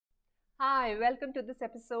Hi, welcome to this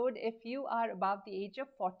episode. If you are above the age of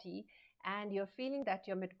 40 and you're feeling that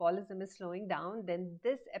your metabolism is slowing down, then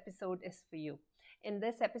this episode is for you. In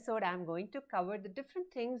this episode, I'm going to cover the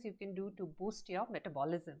different things you can do to boost your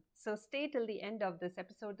metabolism. So stay till the end of this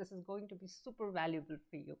episode. This is going to be super valuable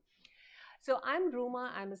for you. So I'm Ruma.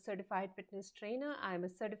 I'm a certified fitness trainer. I'm a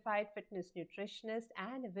certified fitness nutritionist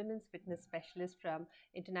and a women's fitness specialist from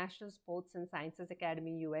International Sports and Sciences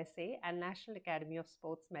Academy USA and National Academy of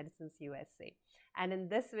Sports Medicines USA. And in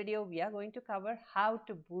this video, we are going to cover how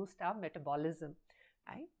to boost our metabolism.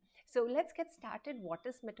 Right? So let's get started. What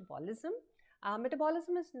is metabolism?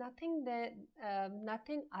 Metabolism is nothing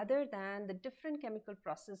other than the different chemical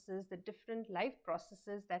processes, the different life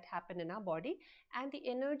processes that happen in our body, and the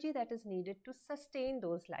energy that is needed to sustain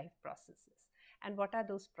those life processes. And what are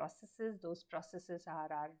those processes? Those processes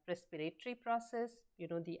are our respiratory process,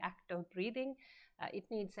 the act of breathing. It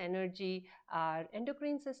needs energy. Our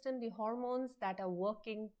endocrine system, the hormones that are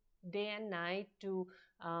working day and night to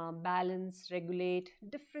balance, regulate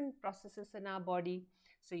different processes in our body.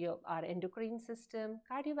 So our endocrine system,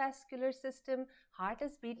 cardiovascular system, heart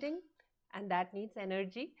is beating and that needs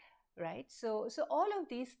energy, right? So all of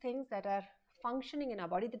these things that are functioning in our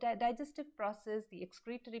body, the digestive process, the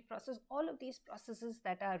excretory process, all of these processes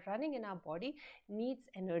that are running in our body needs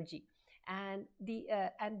energy. And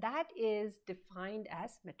that is defined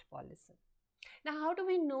as metabolism. Now, how do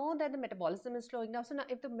we know that the metabolism is slowing down? So now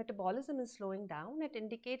if the metabolism is slowing down, it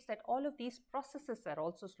indicates that all of these processes are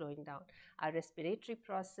also slowing down. Our respiratory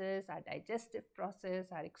process, our digestive process,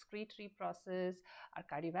 our excretory process, our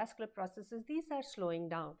cardiovascular processes, these are slowing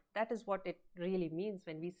down. That is what it really means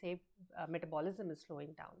when we say metabolism is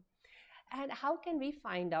slowing down. And how can we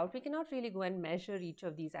find out? We cannot really go and measure each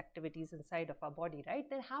of these activities inside of our body, right?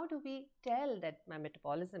 Then how do we tell that my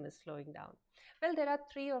metabolism is slowing down? Well, there are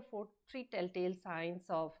three telltale signs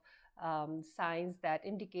that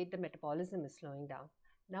indicate the metabolism is slowing down.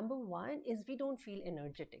 Number one is we don't feel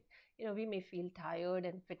energetic. We may feel tired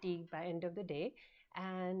and fatigued by end of the day,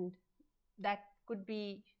 and that could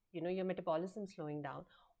be, your metabolism slowing down.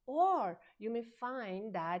 Or you may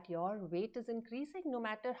find that your weight is increasing no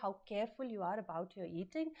matter how careful you are about your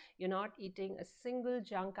eating. You're not eating a single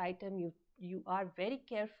junk item. You are very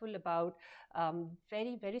careful about,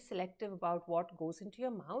 very, very selective about what goes into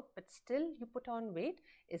your mouth, but still you put on weight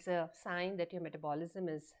is a sign that your metabolism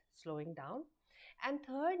is slowing down. And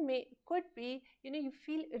third could be, you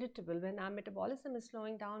feel irritable when our metabolism is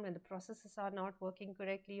slowing down, when the processes are not working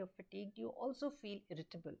correctly or fatigued, you also feel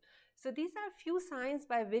irritable. So these are few signs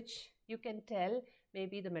by which you can tell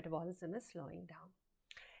maybe the metabolism is slowing down.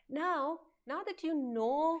 Now that you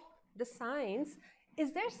know the signs,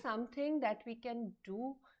 is there something that we can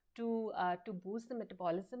do to boost the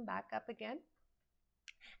metabolism back up again?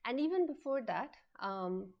 And even before that,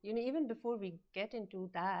 even before we get into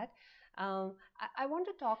that, I want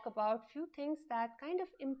to talk about few things that kind of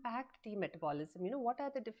impact the metabolism. What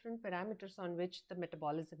are the different parameters on which the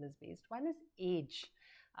metabolism is based? One is age.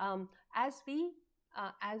 As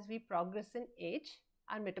we progress in age,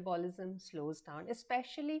 our metabolism slows down.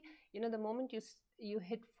 Especially, the moment you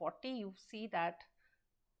hit 40, you see that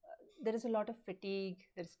there is a lot of fatigue,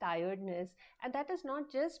 there's tiredness, and that is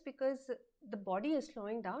not just because the body is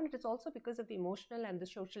slowing down, it is also because of the emotional and the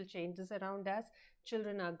social changes around us.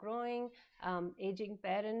 Children are growing, aging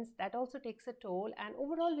parents, that also takes a toll, and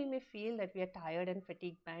overall we may feel that we are tired and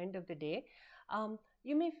fatigued by end of the day.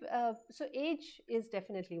 So age is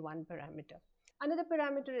definitely one parameter. Another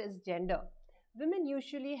parameter is gender. Women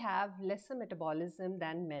usually have lesser metabolism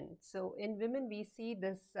than men. So in women, we see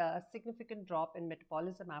this significant drop in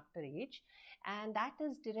metabolism after age, and that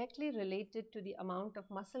is directly related to the amount of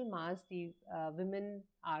muscle mass the women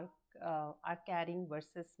are carrying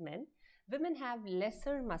versus men. Women have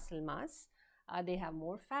lesser muscle mass. They have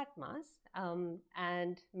more fat mass,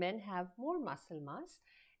 and men have more muscle mass.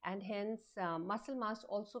 And hence, muscle mass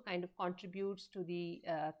also kind of contributes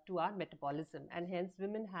to our metabolism, and hence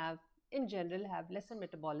women in general have lesser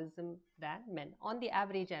metabolism than men. On the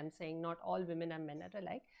average, I'm saying not all women and men are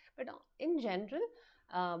alike, but in general,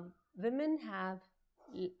 women have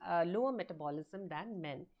lower metabolism than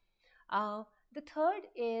men. The third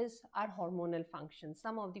is our hormonal functions.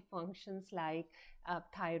 Some of the functions like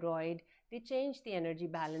thyroid, they change the energy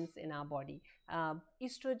balance in our body.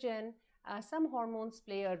 Estrogen, some hormones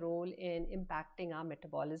play a role in impacting our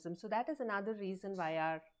metabolism. So that is another reason why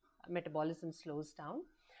our metabolism slows down.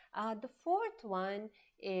 The fourth one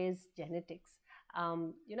is genetics.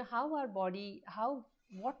 How our body,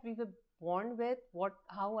 what we were born with,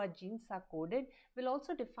 how our genes are coded, will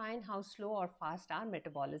also define how slow or fast our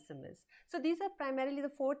metabolism is. So these are primarily the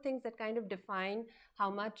four things that kind of define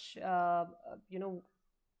how much,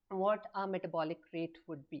 what our metabolic rate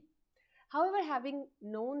would be. However, having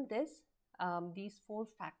known this, these four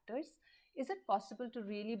factors, is it possible to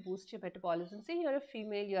really boost your metabolism? Say you're a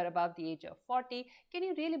female, you're above the age of 40. Can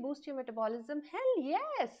you really boost your metabolism? Hell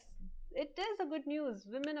yes! It is a good news.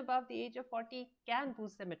 Women above the age of 40 can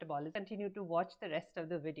boost their metabolism. Continue to watch the rest of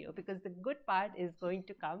the video because the good part is going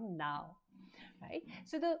to come now, right?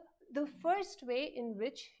 So the first way in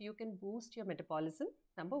which you can boost your metabolism,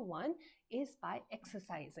 number one, is by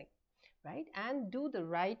exercising, right? And do the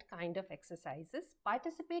right kind of exercises.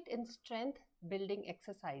 Participate in strength building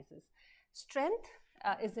exercises. Strength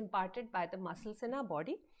is imparted by the muscles in our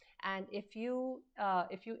body, and if you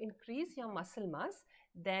increase your muscle mass,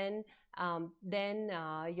 then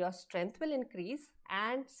your strength will increase,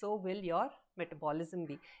 and so will your metabolism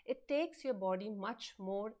be. It takes your body much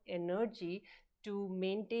more energy to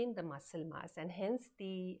maintain the muscle mass, and hence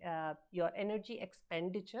your energy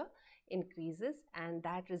expenditure increases, and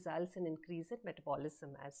that results in increase in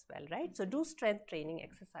metabolism as well, right? So do strength training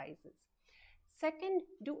exercises. Second,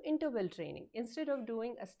 do interval training. Instead of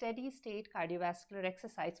doing a steady state cardiovascular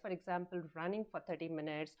exercise, for example, running for 30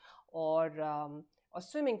 minutes or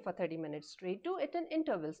swimming for 30 minutes straight, do it in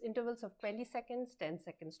intervals of 20 seconds, 10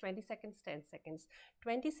 seconds, 20 seconds, 10 seconds,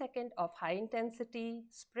 20 seconds of high intensity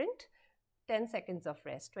sprint, 10 seconds of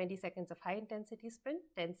rest, 20 seconds of high intensity sprint,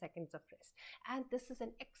 10 seconds of rest. And this is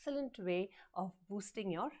an excellent way of boosting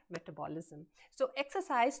your metabolism. So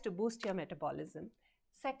exercise to boost your metabolism.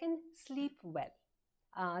 Second, sleep well.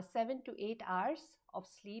 7 to 8 hours of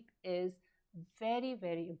sleep is very,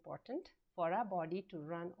 very important for our body to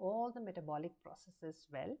run all the metabolic processes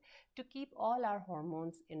well, to keep all our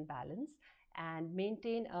hormones in balance and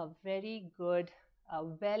maintain a very good,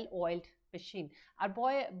 well-oiled machine. Our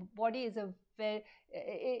body is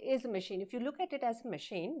a machine. If you look at it as a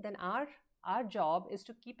machine, then our job is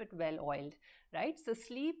to keep it well oiled, right? So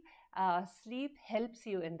sleep helps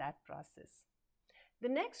you in that process. The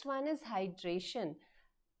next one is hydration.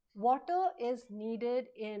 Water is needed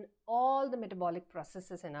in all the metabolic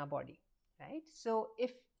processes in our body, right? So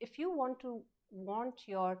if you want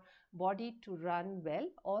your body to run well,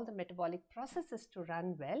 all the metabolic processes to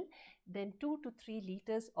run well, then 2 to 3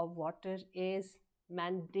 liters of water is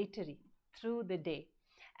mandatory through the day.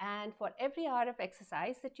 And for every hour of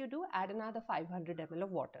exercise that you do, add another 500 ml of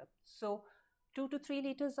water. So 2 to 3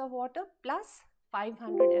 liters of water plus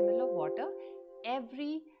 500 ml of water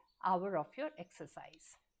every hour of your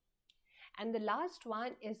exercise. And the last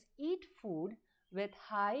one is eat food with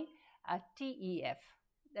high TEF.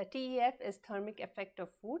 The TEF is thermic effect of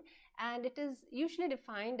food, and it is usually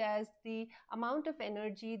defined as the amount of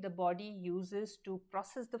energy the body uses to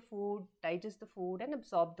process the food, digest the food, and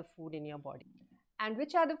absorb the food in your body. And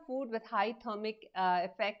which are the food with high thermic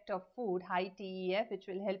effect of food, high TEF, which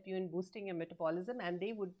will help you in boosting your metabolism? And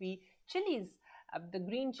they would be chilies, the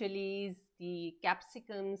green chilies, the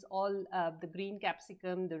capsicums, all the green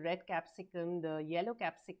capsicum, the red capsicum, the yellow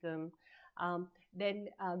capsicum, then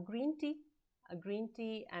green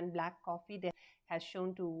tea and black coffee that has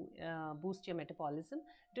shown to boost your metabolism.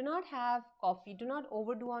 Do not have coffee, do not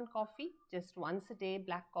overdo on coffee. Just once a day,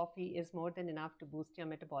 black coffee is more than enough to boost your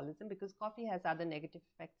metabolism, because coffee has other negative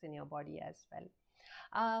effects in your body as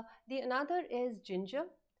well. Another is ginger.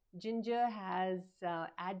 Ginger has,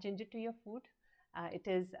 add ginger to your food.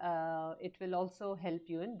 It will also help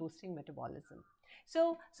you in boosting metabolism.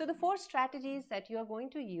 So the 4 strategies that you are going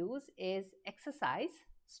to use is exercise,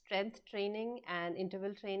 strength training and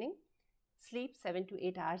interval training, sleep 7 to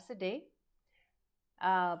 8 hours a day,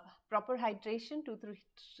 proper hydration, 2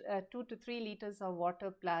 to 3 liters of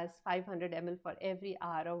water plus 500 ml for every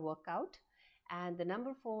hour of workout. And the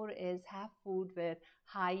number 4 is have food with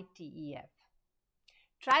high TEF.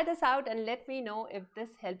 Try this out and let me know if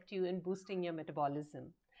this helped you in boosting your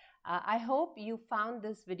metabolism. I hope you found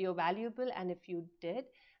this video valuable, and if you did,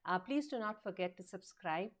 please do not forget to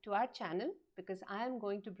subscribe to our channel, because I am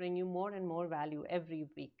going to bring you more and more value every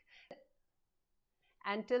week.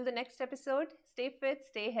 Until the next episode, stay fit,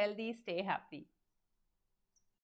 stay healthy, stay happy.